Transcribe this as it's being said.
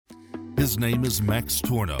His name is Max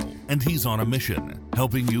Tornow, and he's on a mission,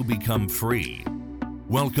 helping you become free.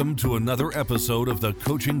 Welcome to another episode of the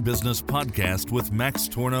Coaching Business Podcast with Max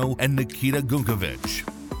Tornow and Nikita Gunkovich.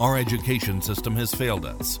 Our education system has failed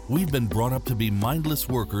us. We've been brought up to be mindless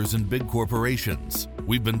workers in big corporations.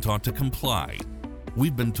 We've been taught to comply.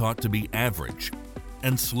 We've been taught to be average.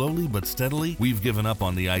 And slowly but steadily, we've given up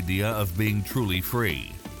on the idea of being truly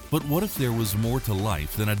free. But what if there was more to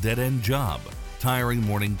life than a dead-end job, tiring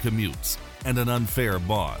morning commutes, and an unfair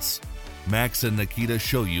boss? Max and Nikita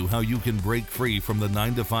show you how you can break free from the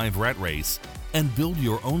 9-to-5 rat race and build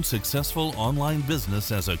your own successful online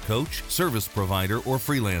business as a coach, service provider, or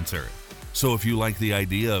freelancer. So if you like the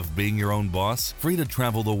idea of being your own boss, free to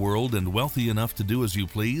travel the world, and wealthy enough to do as you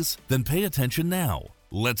please, then pay attention now.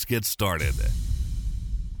 Let's get started.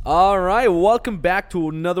 All right, welcome back to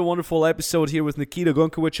another wonderful episode here with Nikita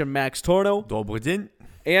Gunkovich and Max Tornow. Dobry dzień.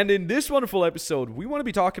 And in this wonderful episode, we want to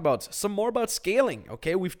be talking about some more about scaling,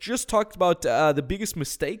 okay? We've just talked about the biggest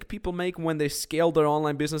mistake people make when they scale their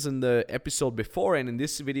online business in the episode before. And in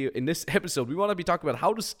this episode, we want to be talking about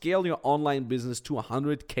how to scale your online business to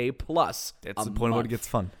 100K plus. That's the point where it gets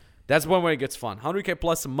fun. That's one way it gets fun. 100K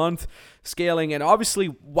plus a month scaling. And obviously,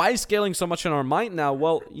 why is scaling so much in our mind now?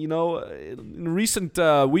 Well, you know, in recent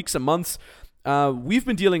weeks and months, we've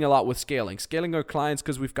been dealing a lot with scaling our clients,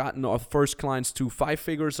 because we've gotten our first clients to 5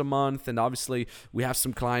 figures a month. And obviously, we have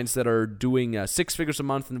some clients that are doing 6 figures a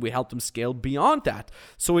month, and we help them scale beyond that.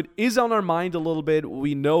 So it is on our mind a little bit.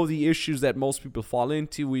 We know the issues that most people fall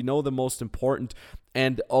into. We know the most important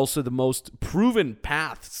and also the most proven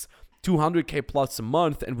paths to 100K plus a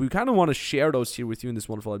month, and we kind of want to share those here with you in this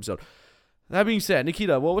wonderful episode. That being said,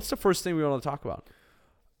 Nikita, well, what's the first thing we want to talk about?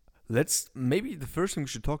 Maybe the first thing we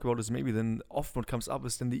should talk about is maybe then often what comes up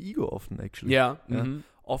is then the ego often, actually. Yeah.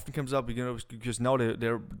 Often comes up, you know, because now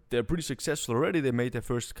they're pretty successful already. They made their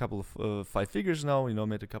first couple of 5 figures now, you know,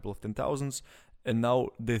 made a couple of 10,000s, and now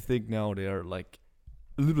they think now they are like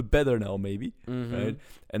a little bit better now, maybe, right?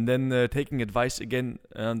 And then taking advice again,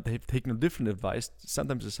 and they've taken a different advice.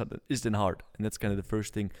 Sometimes it's then hard, and that's kind of the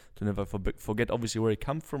first thing to never forget. Obviously, where you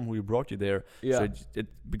come from, who brought you there. Yeah. So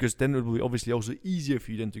because then it will be obviously also easier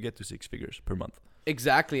for you then to get to 6 figures per month.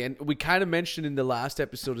 Exactly, and we kind of mentioned in the last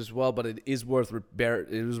episode as well, but it is worth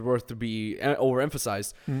to be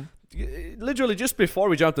overemphasized. Literally just before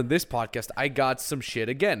we jumped on this podcast, I got some shit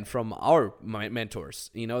again from our mentors.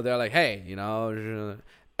 You know, they're like, hey, you know,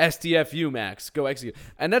 STFU, Max, go execute.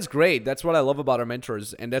 And that's great. That's what I love about our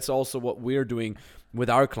mentors. And that's also what we're doing with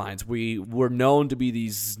our clients. We're known to be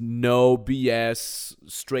these no BS,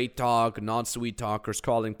 straight talk, non-sweet talkers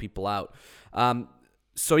calling people out.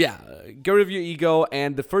 So yeah, get rid of your ego.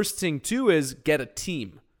 And the first thing too is get a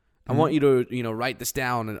team. I want you to, you know, write this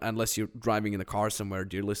down, unless you're driving in the car somewhere,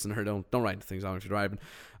 dear listener. Don't write things down if you're driving.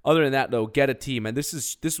 Other than that, though, get a team, and this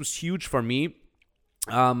was huge for me.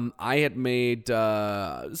 I had made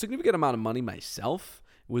a significant amount of money myself.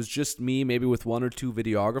 It was just me, maybe with 1 or 2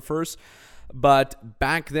 videographers. But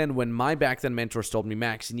back then, when my mentors told me,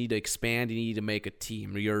 Max, you need to expand, you need to make a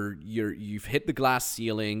team. You've hit the glass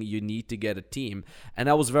ceiling, you need to get a team. And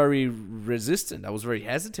I was very resistant. I was very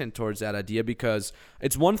hesitant towards that idea, because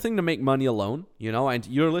it's one thing to make money alone, you know, and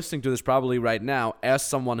you're listening to this probably right now as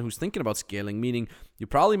someone who's thinking about scaling, meaning you're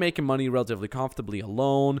probably making money relatively comfortably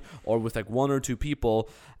alone or with like 1 or 2 people.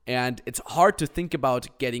 And it's hard to think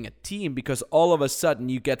about getting a team, because all of a sudden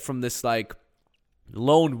you get from this like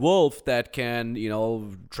lone wolf that can, you know,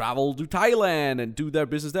 travel to Thailand and do their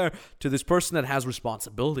business there, to this person that has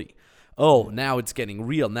responsibility. Oh, now it's getting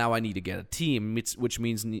real. Now I need to get a team, which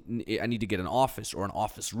means I need to get an office or an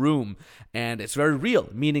office room. And it's very real,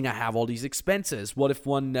 meaning I have all these expenses. What if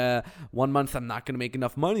one month I'm not going to make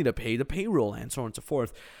enough money to pay the payroll, and so on and so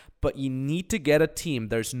forth. But you need to get a team.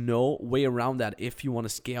 There's no way around that if you want to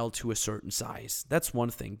scale to a certain size. That's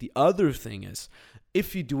one thing. The other thing is,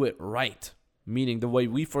 if you do it right, meaning the way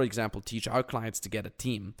we, for example, teach our clients to get a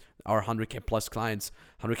team, our 100K plus clients,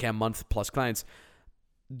 100K a month plus clients,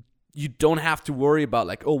 you don't have to worry about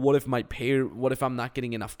like, oh, what if I'm not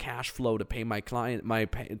getting enough cash flow to pay my client,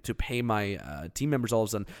 to pay my team members all of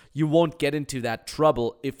a sudden. You won't get into that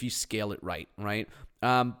trouble if you scale it right?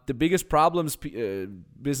 The biggest problems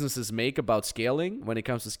businesses make about scaling, when it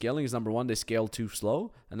comes to scaling, is number 1, they scale too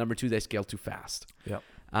slow, and number 2, they scale too fast. Yeah.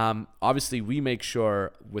 Obviously, we make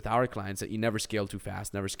sure with our clients that you never scale too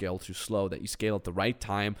fast, never scale too slow, that you scale at the right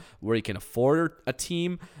time, where you can afford a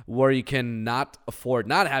team, where you can not afford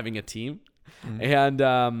not having a team, and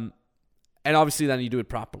obviously then you do it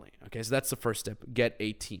properly. Okay, so that's the first step: get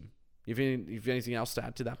a team. If you have anything else to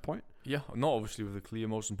add to that point? Yeah, no, obviously with a clear,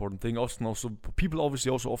 most important thing. Also, people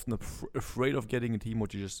obviously also often afraid of getting a team,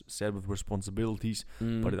 what you just said, with responsibilities.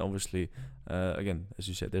 But it obviously, again, as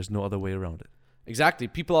you said, there's no other way around it. Exactly.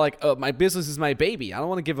 People are like, oh, my business is my baby. I don't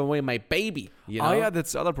want to give away my baby. You know? Oh yeah,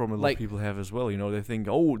 that's the other problem a lot of people have as well. You know, they think,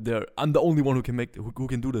 oh, I'm the only one who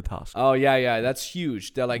can do the task. Oh yeah, that's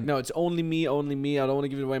huge. They're like, no, it's only me. I don't want to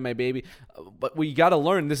give away my baby. But what you got to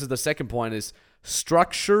learn, this is the second point, is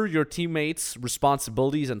structure your teammates'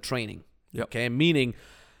 responsibilities and training. Yep. Okay, meaning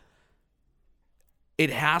it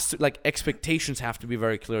has to, like, expectations have to be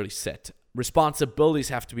very clearly set. Responsibilities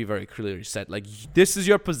have to be very clearly set. Like, this is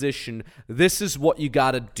your position. This is what you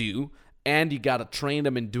got to do. And you got to train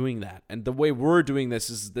them in doing that. And the way we're doing this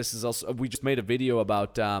is also, we just made a video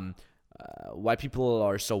about why people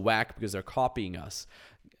are so whack because they're copying us.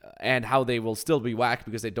 And how they will still be whack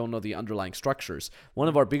because they don't know the underlying structures. One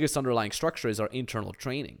of our biggest underlying structures is our internal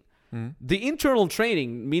training. The internal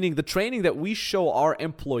training, meaning the training that we show our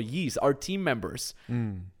employees, our team members,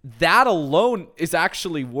 that alone is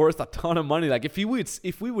actually worth a ton of money. Like, if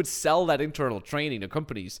we would sell that internal training to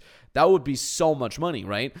companies, that would be so much money,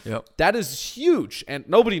 right? Yep. That is huge, and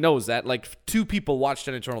nobody knows that. Like, 2 people watch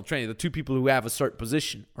that internal training, the 2 people who have a certain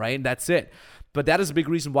position, right? And that's it. But that is a big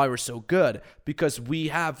reason why we're so good, because we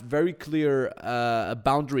have very clear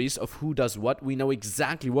boundaries of who does what. We know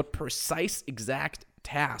exactly what precise, exact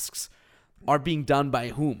tasks are being done by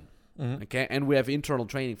whom. Okay, and we have internal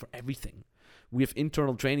training for everything. We have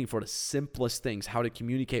internal training for the simplest things: how to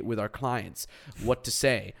communicate with our clients, what to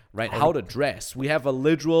say, right? How to dress. We have a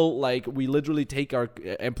literal, like, we literally take our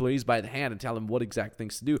employees by the hand and tell them what exact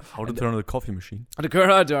things to do. How to turn on the coffee machine. How to turn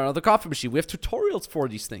on the coffee machine. We have tutorials for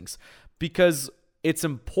these things because it's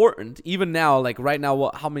important. Even now, like right now,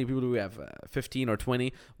 how many people do we have? 15 or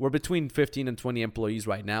 20? We're between 15 and 20 employees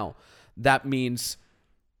right now. That means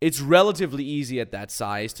it's relatively easy at that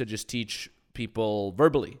size to just teach people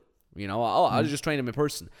verbally. You know, I'll just train them in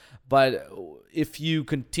person. But if you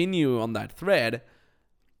continue on that thread,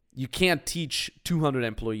 you can't teach 200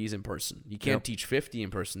 employees in person. You can't teach 50 in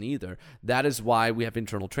person either. That is why we have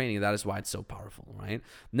internal training. That is why it's so powerful, right?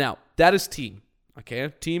 Now, that is team. Okay,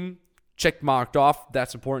 team check marked off.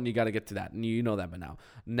 That's important. You got to get to that. And you know that by now.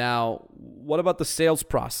 Now, what about the sales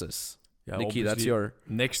process? Yeah, Nikki, that's your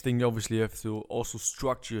next thing. Obviously, you have to also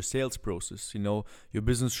structure your sales process. You know, your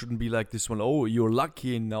business shouldn't be like this one. Oh, you're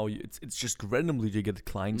lucky and now it's just randomly you get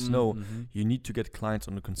clients. No, you need to get clients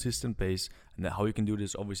on a consistent base. And how you can do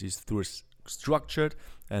this, obviously, is through a structured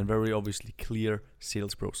and very obviously clear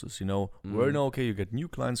sales process. You know, where you get new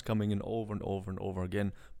clients coming in over and over and over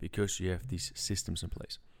again because you have these systems in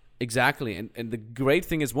place. Exactly. And the great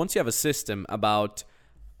thing is, once you have a system about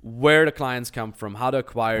where the clients come from, how to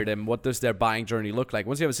acquire them, what does their buying journey look like.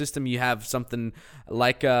 Once you have a system, you have something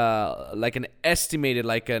like an estimated,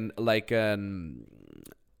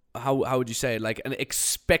 how would you say it? Like an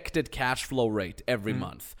expected cash flow rate every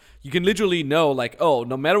month. You can literally know, like, oh,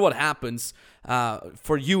 no matter what happens,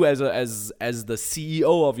 for you as the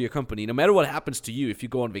CEO of your company, no matter what happens to you, if you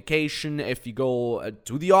go on vacation, if you go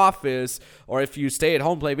to the office, or if you stay at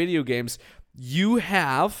home, play video games, you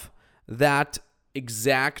have that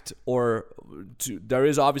exact, there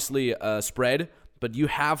is obviously a spread, but you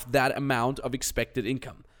have that amount of expected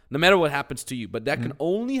income no matter what happens to you. But that can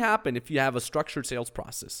only happen if you have a structured sales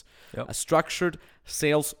process. A structured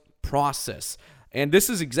sales process. And this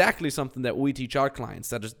is exactly something that we teach our clients.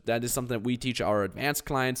 That is something that we teach our advanced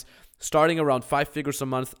clients. Starting around 5 figures a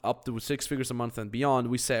month up to 6 figures a month and beyond,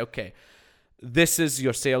 we say, okay, this is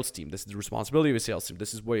your sales team. This is the responsibility of your sales team.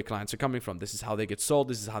 This is where your clients are coming from. This is how they get sold.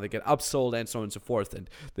 This is how they get upsold, and so on and so forth. And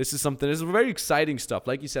this is very exciting stuff.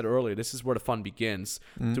 Like you said earlier, this is where the fun begins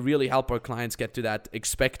to really help our clients get to that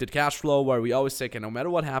expected cash flow, where we always say, okay, no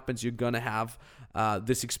matter what happens, you're going to have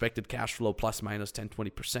this expected cash flow plus minus 10,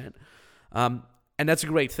 20%. And that's a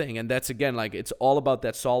great thing. And that's, again, like, it's all about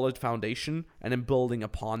that solid foundation and then building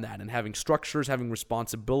upon that and having structures, having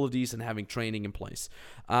responsibilities, and having training in place.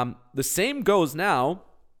 The same goes now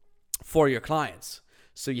for your clients.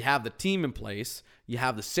 So you have the team in place, you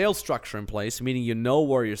have the sales structure in place, meaning you know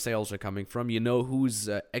where your sales are coming from, you know who's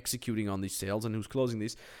executing on these sales and who's closing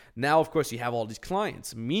these. Now, of course, you have all these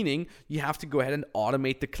clients, meaning you have to go ahead and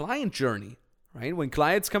automate the client journey, right? When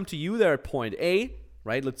clients come to you, they're at point A,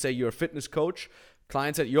 right? Let's say you're a fitness coach.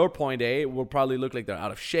 Clients at your point A will probably look like they're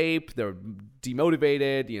out of shape, they're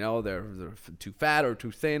demotivated, they're too fat or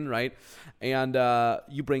too thin, right? And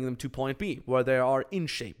you bring them to point B, where they are in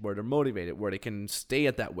shape, where they're motivated, where they can stay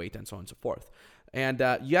at that weight, and so on and so forth. And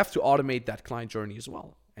you have to automate that client journey as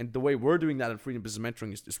well. And the way we're doing that in Freedom Business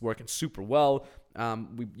Mentoring is working super well.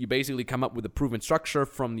 You basically come up with a proven structure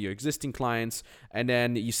from your existing clients, and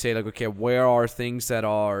then you say like, okay, where are things that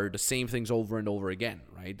are the same things over and over again,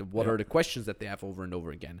 right? What are the questions that they have over and over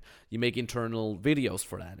again? You make internal videos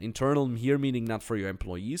for that. Internal here meaning not for your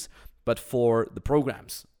employees, but for the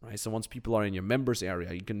programs, right? So once people are in your members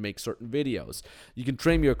area, you can make certain videos. You can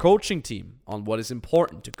train your coaching team on what is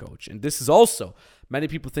important to coach. And this is also, many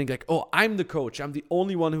people think like, oh, I'm the coach. I'm the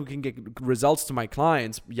only one who can get results to my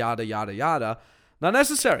clients, yada, yada, yada. Not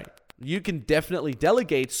necessary. You can definitely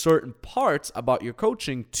delegate certain parts about your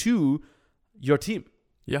coaching to your team.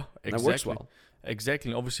 Yeah, exactly. That works well. Exactly.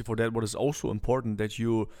 And obviously for that, what is also important that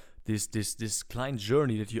you this client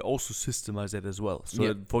journey, that you also systemize that as well. So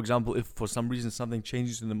that, for example, if for some reason something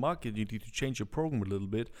changes in the market, you need to change your program a little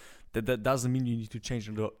bit. That doesn't mean you need to change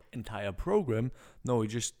the entire program. No, you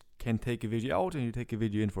just can take a video out and you take a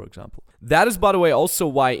video in, for example. That is, by the way, also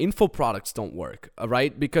why info products don't work,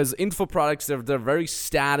 right? Because info products, they're very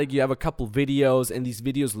static. You have a couple videos and these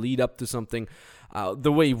videos lead up to something.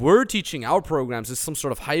 The way we're teaching our programs is some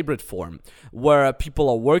sort of hybrid form where people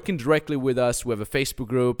are working directly with us. We have a Facebook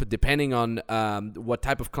group. Depending on what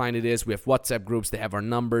type of client it is, we have WhatsApp groups. They have our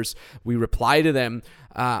numbers. We reply to them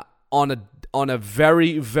on a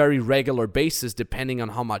very, very regular basis, depending on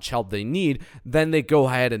how much help they need. Then they go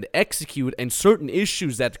ahead and execute, and certain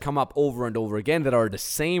issues that come up over and over again that are the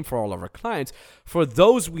same for all of our clients, for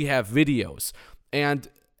those we have videos. And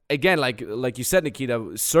again, like you said,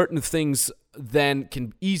 Nikita, certain things then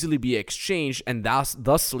can easily be exchanged, and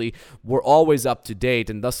thusly we're always up to date,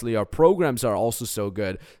 and thusly our programs are also so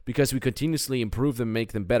good because we continuously improve them,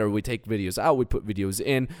 make them better. We take videos out, we put videos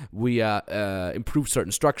in, we improve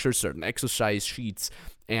certain structures, certain exercise sheets,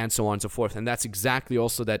 and so on and so forth. And that's exactly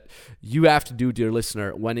also that you have to do, dear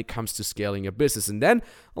listener, when it comes to scaling your business. And then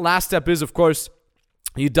the last step is, of course,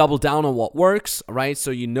 you double down on what works, right?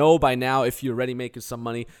 So you know by now, if you're already making some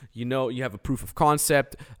money, you know you have a proof of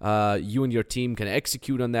concept. You and your team can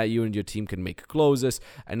execute on that. You and your team can make closes.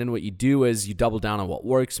 And then what you do is you double down on what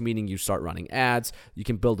works, meaning you start running ads. You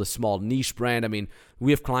can build a small niche brand. I mean,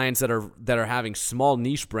 we have clients that are having small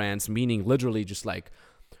niche brands, meaning literally just like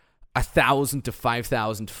 1,000 to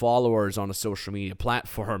 5,000 followers on a social media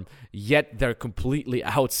platform, yet they're completely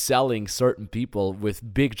outselling certain people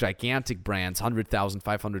with big, gigantic brands, 100,000,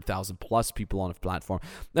 500,000 plus people on a platform.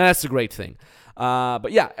 And that's a great thing.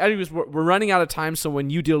 But yeah, anyways, we're running out of time. So when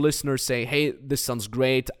you, dear listeners, say, hey, this sounds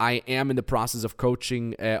great, I am in the process of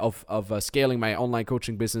coaching, of scaling my online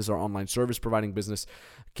coaching business or online service providing business,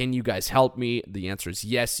 can you guys help me? The answer is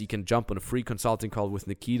yes. You can jump on a free consulting call with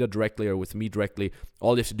Nikita directly or with me directly.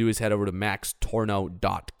 All you have to do is head over to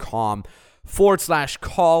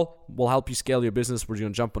maxtornow.com/call. We'll help you scale your business. We're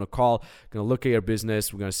going to jump on a call. We're going to look at your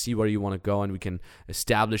business. We're going to see where you want to go, and we can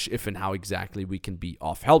establish if and how exactly we can be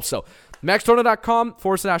of help. So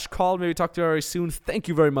maxtornow.com/call. Maybe talk to you very soon. Thank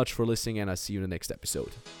you very much for listening, and I'll see you in the next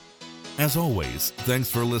episode. As always,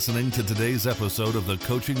 thanks for listening to today's episode of the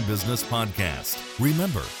Coaching Business Podcast.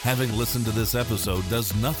 Remember, having listened to this episode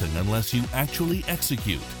does nothing unless you actually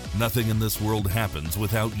execute. Nothing in this world happens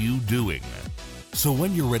without you doing. So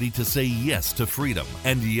when you're ready to say yes to freedom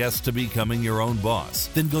and yes to becoming your own boss,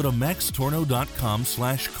 then go to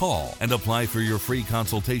maxtornow.com/call and apply for your free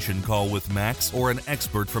consultation call with Max or an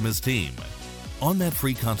expert from his team. On that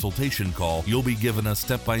free consultation call, you'll be given a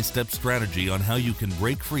step-by-step strategy on how you can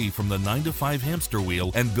break free from the 9-to-5 hamster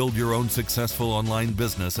wheel and build your own successful online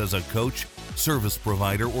business as a coach, service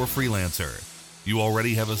provider, or freelancer. You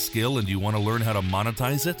already have a skill and you want to learn how to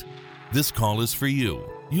monetize it? This call is for you.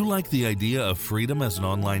 You like the idea of freedom as an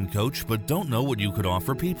online coach but don't know what you could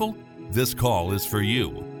offer people? This call is for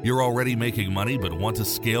you. You're already making money but want to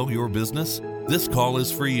scale your business? This call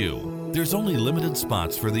is for you. There's only limited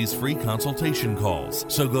spots for these free consultation calls,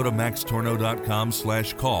 so go to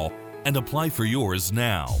maxtornow.com/call and apply for yours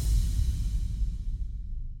now.